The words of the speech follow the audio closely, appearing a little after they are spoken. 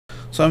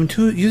So I'm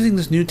using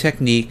this new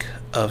technique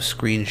of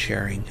screen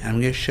sharing. I'm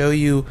going to show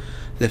you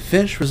the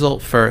finished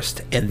result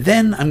first, and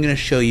then I'm going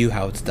to show you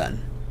how it's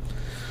done.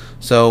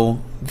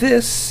 So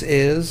this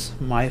is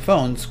my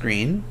phone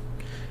screen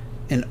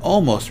in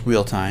almost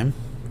real time,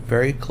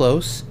 very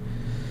close.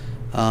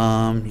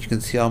 You can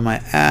see all my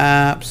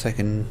apps. I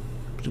can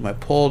do my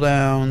pull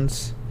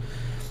downs.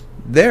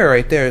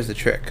 Right there is the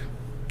trick.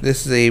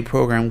 This is a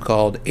program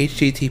called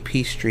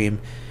HTTP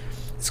Stream.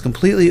 It's a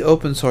completely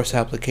open source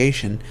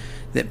application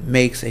that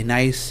makes a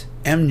nice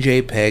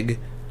MJPEG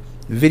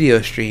video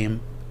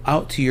stream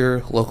out to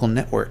your local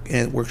network,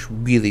 and it works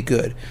really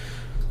good.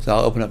 So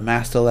I'll open up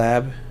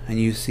MasterLab, and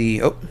you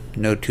see, oh,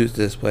 no tooth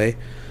display.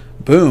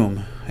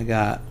 Boom! I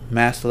got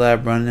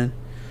MasterLab running.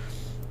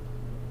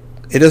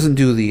 It doesn't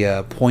do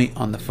the point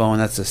on the phone.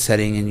 That's a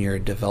setting in your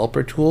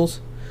developer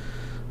tools,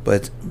 but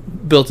it's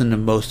built into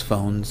most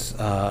phones.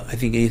 I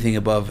think anything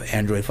above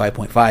Android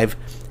 5.5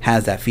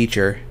 has that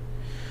feature.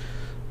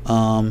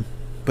 But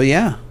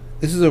yeah,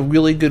 this is a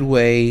really good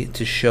way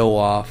to show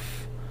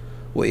off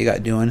what you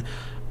got doing.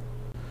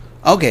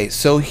 Okay,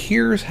 so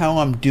here's how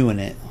I'm doing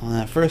it.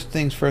 First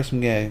things first,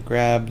 I'm going to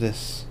grab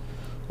this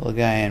little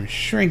guy and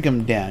shrink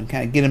him down,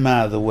 kind of get him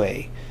out of the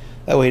way.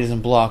 That way he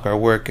doesn't block our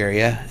work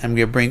area. I'm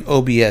going to bring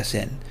OBS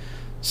in.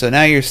 So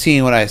now you're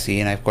seeing what I see,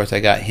 and of course I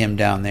got him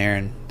down there,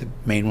 and the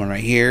main one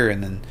right here,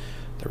 and then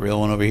the real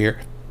one over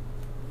here.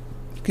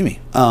 Excuse me.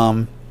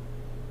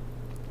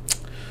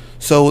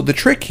 So the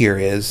trick here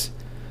is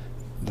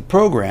the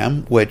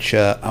program, which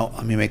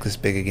let me make this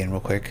big again real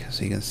quick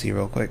so you can see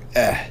real quick.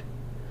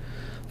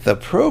 The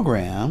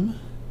program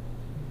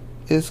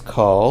is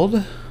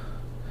called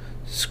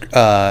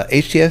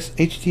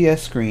HTS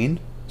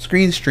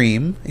Screen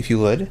Stream, if you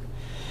would.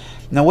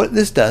 Now what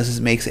this does is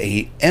makes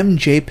a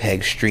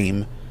MJPEG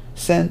stream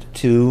sent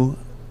to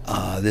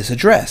this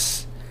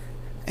address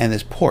and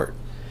this port.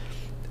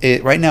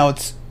 Right now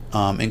it's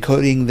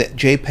encoding the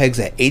JPEGs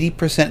at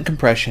 80%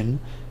 compression,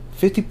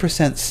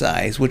 50%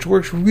 size, which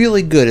works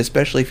really good,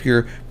 especially if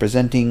you're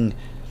presenting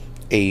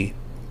a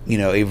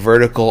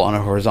vertical on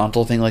a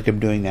horizontal thing like I'm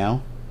doing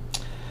now.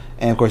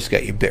 And of course, you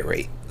got your bit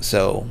rate,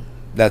 so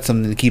that's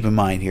something to keep in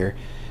mind here.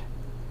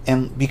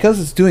 And because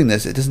it's doing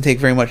this, it doesn't take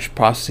very much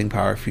processing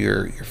power for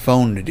your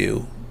phone to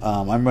do.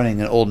 I'm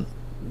running an old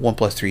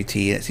OnePlus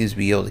 3T, and it seems to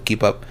be able to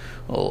keep up.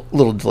 A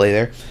little delay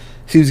there.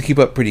 Seems to keep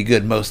up pretty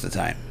good most of the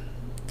time.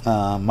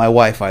 My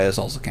Wi-Fi is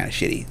also kind of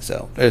shitty,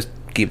 so just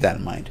keep that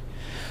in mind.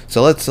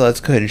 So let's go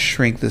ahead and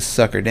shrink this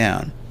sucker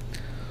down.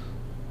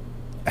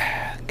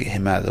 Get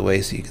him out of the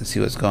way so you can see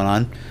what's going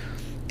on.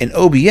 In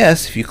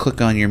OBS, if you click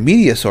on your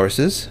media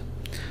sources,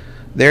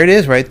 there it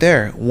is right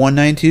there.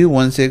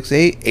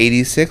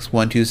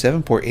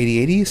 192.168.86.127 port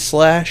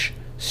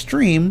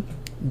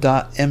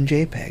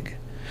 8080/stream.mjpeg.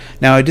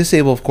 Now I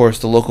disable, of course,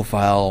 the local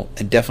file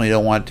and definitely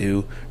don't want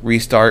to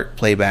restart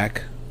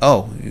playback.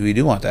 Oh, we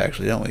do want that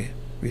actually, don't we?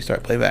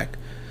 Restart playback.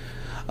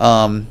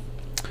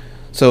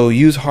 So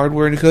use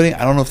hardware encoding.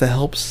 I don't know if that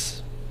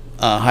helps.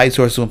 Hide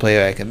sources when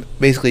playback, and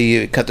basically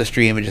you cut the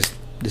stream and just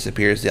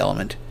disappears the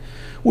element,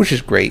 which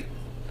is great.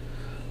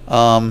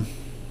 And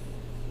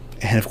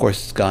of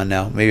course it's gone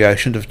now. Maybe I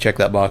shouldn't have checked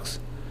that box.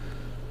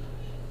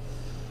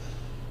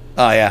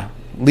 Oh yeah,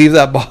 leave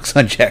that box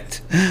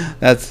unchecked.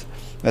 That's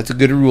a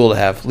good rule to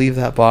have. Leave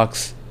that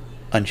box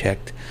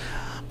unchecked.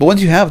 But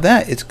once you have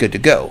that, it's good to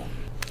go.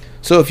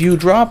 So if you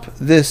drop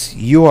this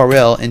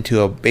URL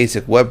into a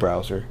basic web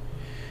browser,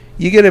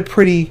 you get a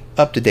pretty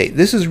up-to-date.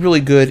 This is really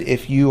good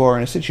if you are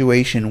in a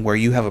situation where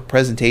you have a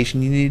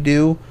presentation you need to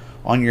do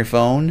on your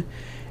phone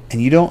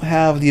and you don't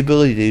have the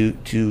ability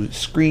to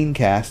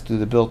screencast through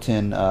the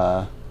built-in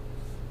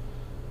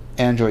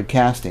Android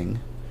casting,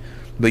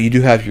 but you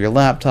do have your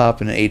laptop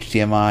and an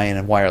HDMI and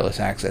a wireless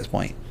access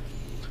point.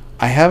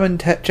 I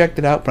haven't checked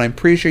it out, but I'm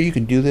pretty sure you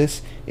can do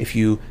this if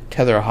you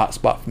tether a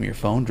hotspot from your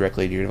phone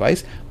directly to your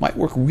device. Might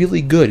work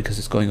really good because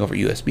it's going over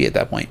USB at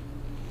that point.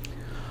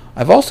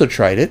 I've also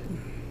tried it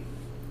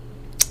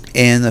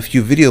in a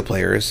few video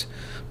players,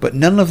 but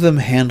none of them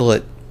handle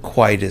it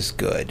quite as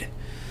good.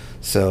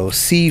 So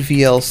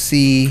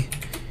CVLC,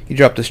 you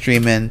drop the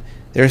stream in,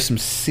 there's some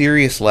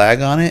serious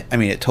lag on it. I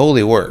mean, it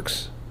totally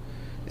works.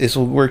 This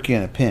will work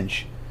in a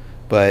pinch,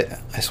 but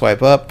I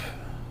swipe up,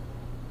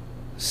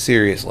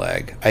 serious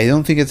lag. I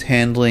don't think it's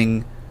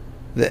handling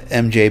the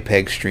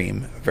MJPEG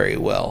stream very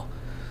well.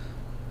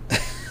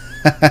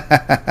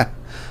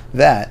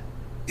 That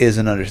is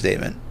an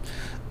understatement.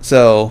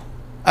 So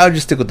I'll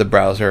just stick with the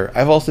browser.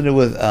 I've also done it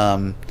with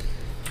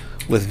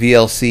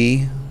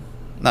VLC,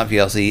 not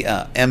VLC,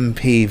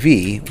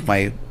 MPV,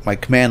 my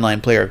command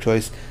line player of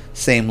choice.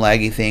 Same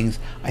laggy things.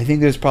 I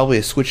think there's probably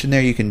a switch in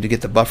there you can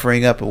get the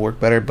buffering up and work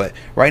better. But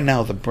right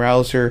now, the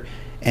browser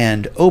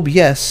and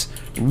OBS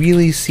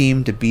really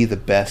seem to be the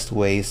best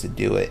ways to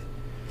do it,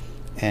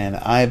 and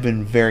I've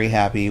been very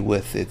happy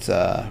with its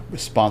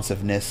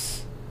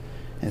responsiveness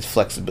and its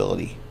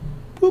flexibility.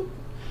 Boop.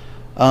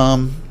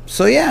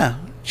 So yeah,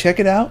 check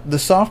it out. The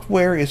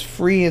software is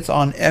free. It's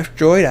on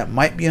f-droid. It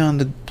might be on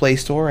the Play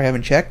Store. I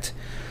haven't checked.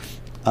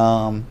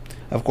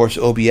 Of course,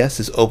 OBS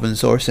is open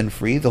source and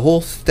free. The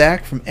whole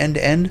stack from end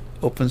to end,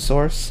 open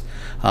source,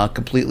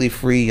 completely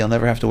free. You'll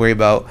never have to worry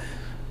about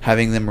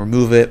having them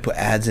remove it, put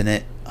ads in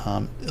it.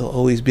 It'll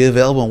always be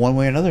available in one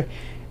way or another.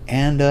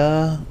 And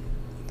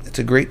it's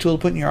a great tool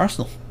to put in your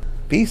arsenal.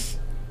 Peace.